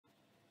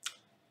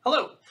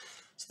Hello.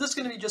 So this is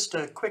going to be just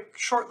a quick,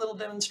 short little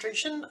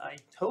demonstration, I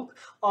hope,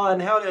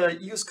 on how to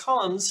use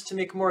columns to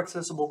make more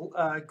accessible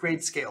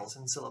grade scales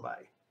in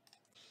syllabi.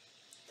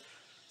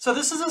 So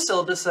this is a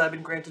syllabus that I've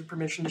been granted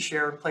permission to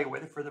share and play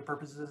with for the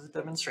purposes of the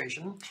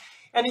demonstration.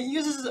 And it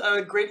uses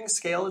a grading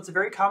scale. It's a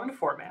very common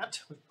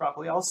format. We've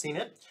probably all seen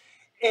it.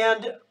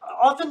 And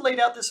often laid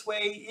out this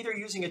way, either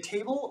using a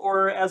table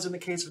or, as in the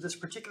case of this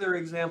particular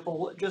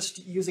example,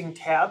 just using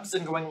tabs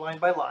and going line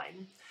by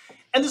line.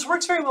 And this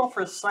works very well for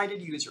a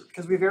sighted user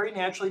because we very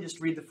naturally just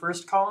read the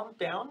first column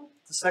down,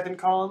 the second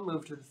column,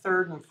 move to the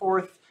third and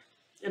fourth.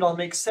 It all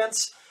makes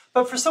sense.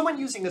 But for someone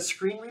using a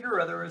screen reader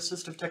or other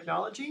assistive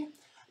technology,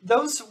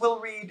 those will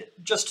read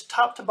just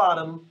top to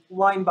bottom,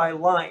 line by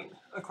line,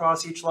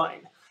 across each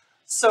line.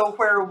 So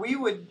where we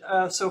would,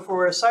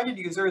 for a sighted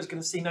user is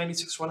going to see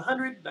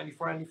 96-100,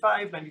 94-95,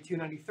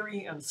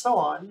 92-93, and so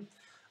on.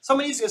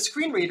 Someone using a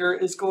screen reader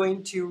is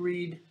going to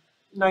read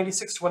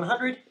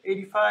 96-100,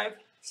 85,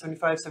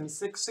 75,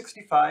 76,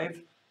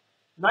 65,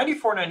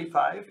 94,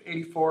 95,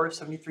 84,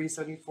 73,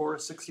 74,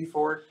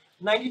 64,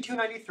 92,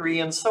 93,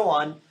 and so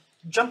on,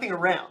 jumping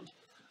around.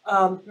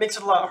 Makes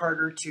it a lot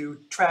harder to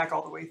track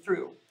all the way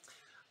through.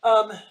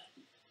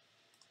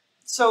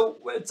 So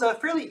it's a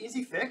fairly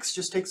easy fix,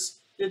 just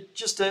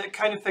a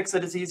kind of fix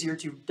that is easier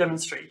to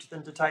demonstrate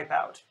than to type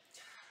out.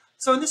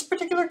 So in this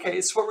particular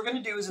case, what we're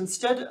going to do is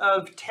instead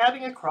of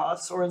tabbing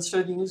across or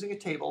instead of using a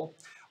table,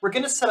 we're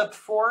going to set up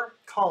 4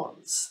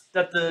 columns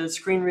that the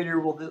screen reader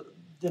will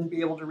then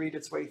be able to read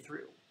its way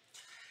through.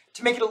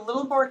 To make it a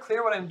little more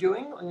clear what I'm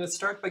doing, I'm going to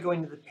start by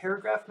going to the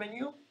paragraph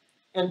menu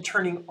and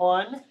turning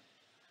on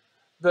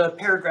the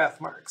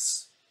paragraph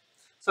marks.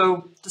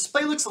 So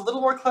display looks a little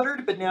more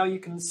cluttered, but now you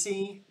can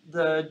see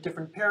the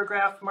different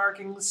paragraph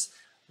markings,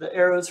 the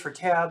arrows for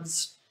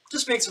tabs.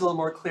 Just makes it a little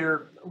more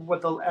clear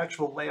what the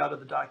actual layout of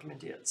the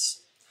document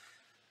is.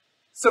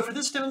 So for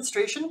this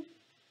demonstration,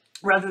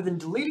 rather than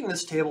deleting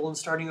this table and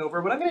starting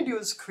over, what I'm going to do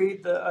is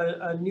create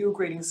a new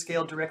grading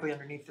scale directly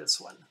underneath this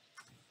one.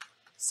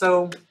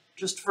 So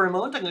just for a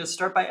moment, I'm going to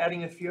start by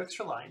adding a few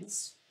extra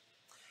lines.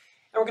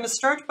 And we're going to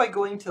start by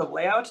going to the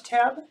Layout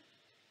tab,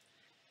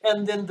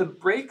 and then the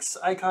breaks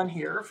icon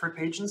here for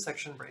page and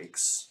section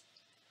breaks.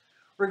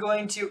 We're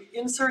going to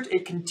insert a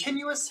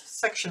continuous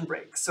section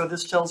break. So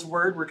this tells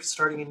Word we're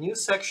starting a new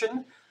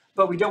section,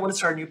 but we don't want to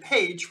start a new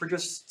page, we're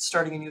just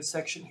starting a new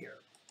section here.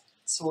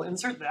 So we'll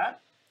insert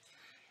that.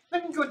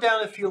 Then go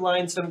down a few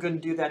lines, and I'm going to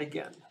do that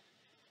again.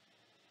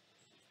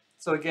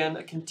 So again,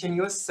 a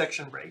continuous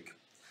section break.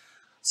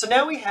 So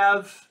now we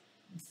have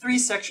 3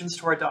 sections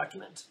to our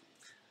document.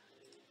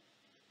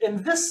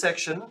 In this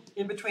section,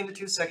 in between the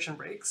 2 section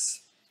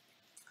breaks,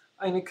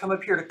 I'm going to come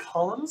up here to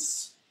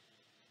columns,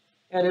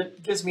 and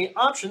it gives me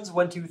options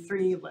 1, 2,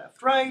 3,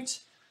 left, right.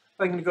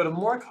 But I'm going to go to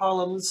more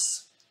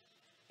columns,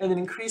 and then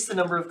increase the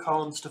number of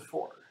columns to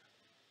 4,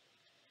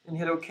 and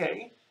hit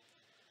OK.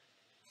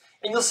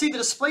 And you'll see the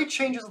display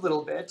changes a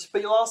little bit,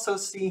 but you'll also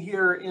see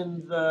here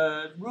in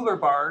the ruler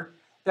bar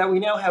that we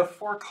now have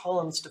 4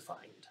 columns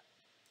defined.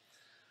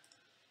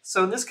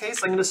 So in this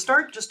case, I'm going to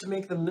start just to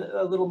make them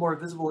a little more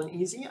visible and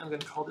easy. I'm going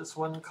to call this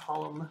one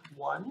column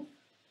 1.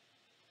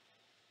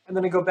 And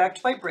then I go back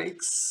to my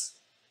breaks,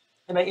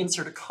 and I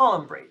insert a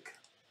column break.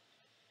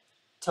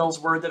 Tells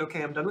Word that,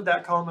 okay, I'm done with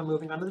that column, I'm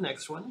moving on to the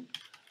next one.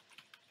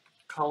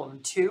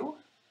 Column 2.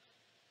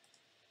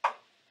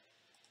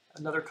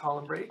 Another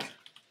column break.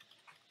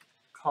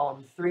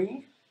 Column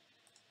 3,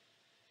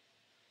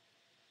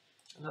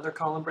 another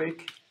column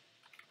break,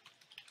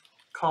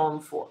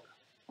 column 4.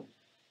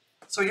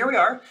 So here we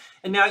are,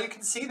 and now you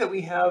can see that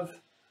we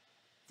have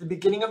the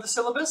beginning of the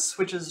syllabus,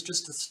 which is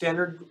just a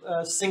standard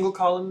single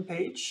column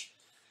page.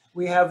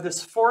 We have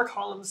this 4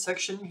 column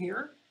section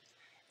here,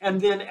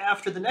 and then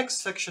after the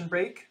next section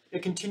break,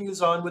 it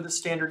continues on with a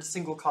standard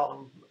single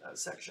column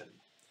section.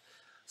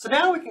 So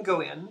now we can go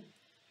in,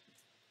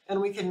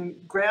 and we can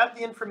grab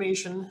the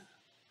information,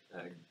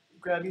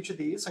 grab each of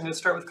these. I'm going to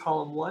start with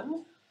column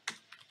 1.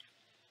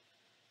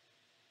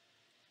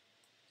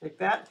 Take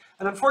that.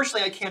 And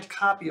unfortunately, I can't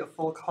copy a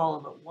full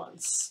column at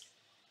once.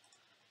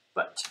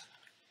 But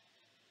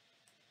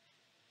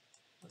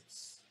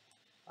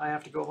I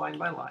have to go line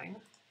by line.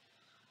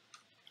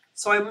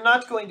 So I'm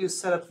not going to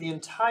set up the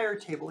entire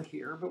table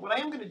here, but what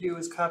I am going to do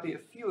is copy a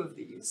few of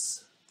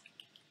these.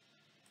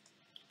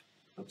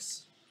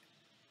 Oops.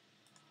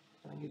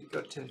 I need to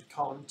go to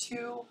column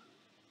 2.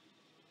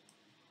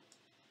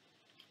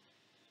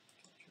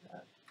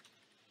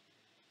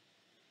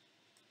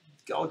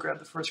 I'll grab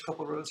the first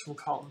couple rows from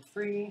column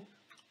 3.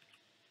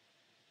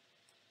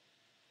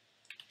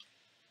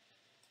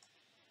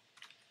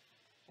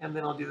 And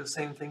then I'll do the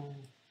same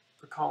thing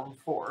for column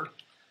 4.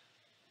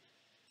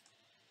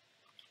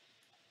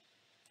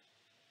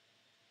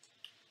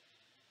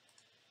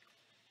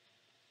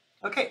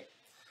 Okay,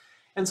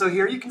 and so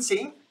here you can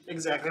see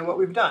exactly what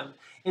we've done.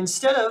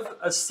 Instead of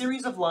a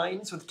series of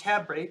lines with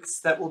tab breaks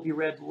that will be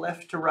read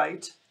left to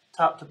right,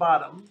 top to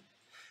bottom,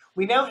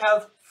 we now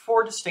have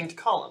 4 distinct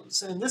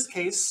columns. In this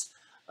case,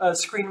 a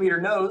screen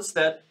reader knows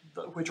that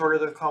which order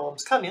the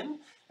columns come in,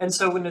 And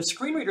so when a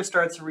screen reader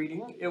starts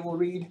reading, it will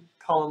read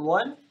column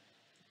 1,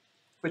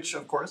 which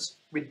of course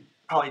we'd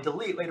probably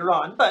delete later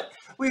on, but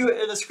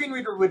the screen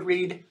reader would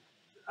read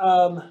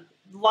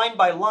line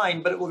by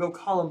line, but it will go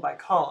column by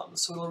column.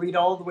 So it'll read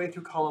all the way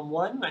through column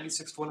 1,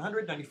 96 to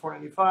 100, 94,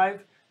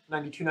 95,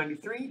 92,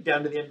 93,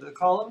 down to the end of the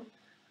column.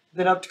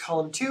 Then up to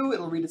column 2,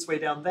 it'll read its way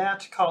down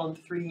that, column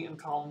 3, and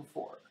column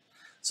 4.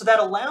 So that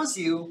allows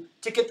you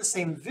to get the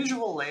same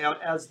visual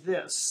layout as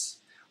this,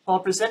 while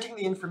presenting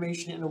the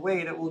information in a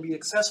way that will be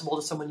accessible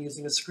to someone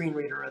using a screen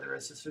reader or other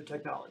assistive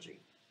technology.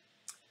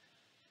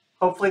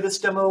 Hopefully this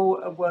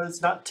demo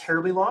was not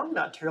terribly long,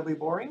 not terribly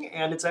boring,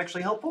 and it's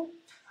actually helpful.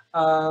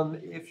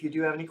 If you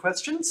do have any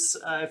questions,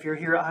 if you're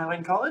here at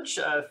Highline College,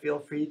 feel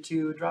free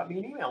to drop me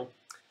an email.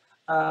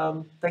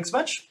 Thanks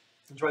much.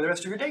 Enjoy the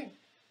rest of your day.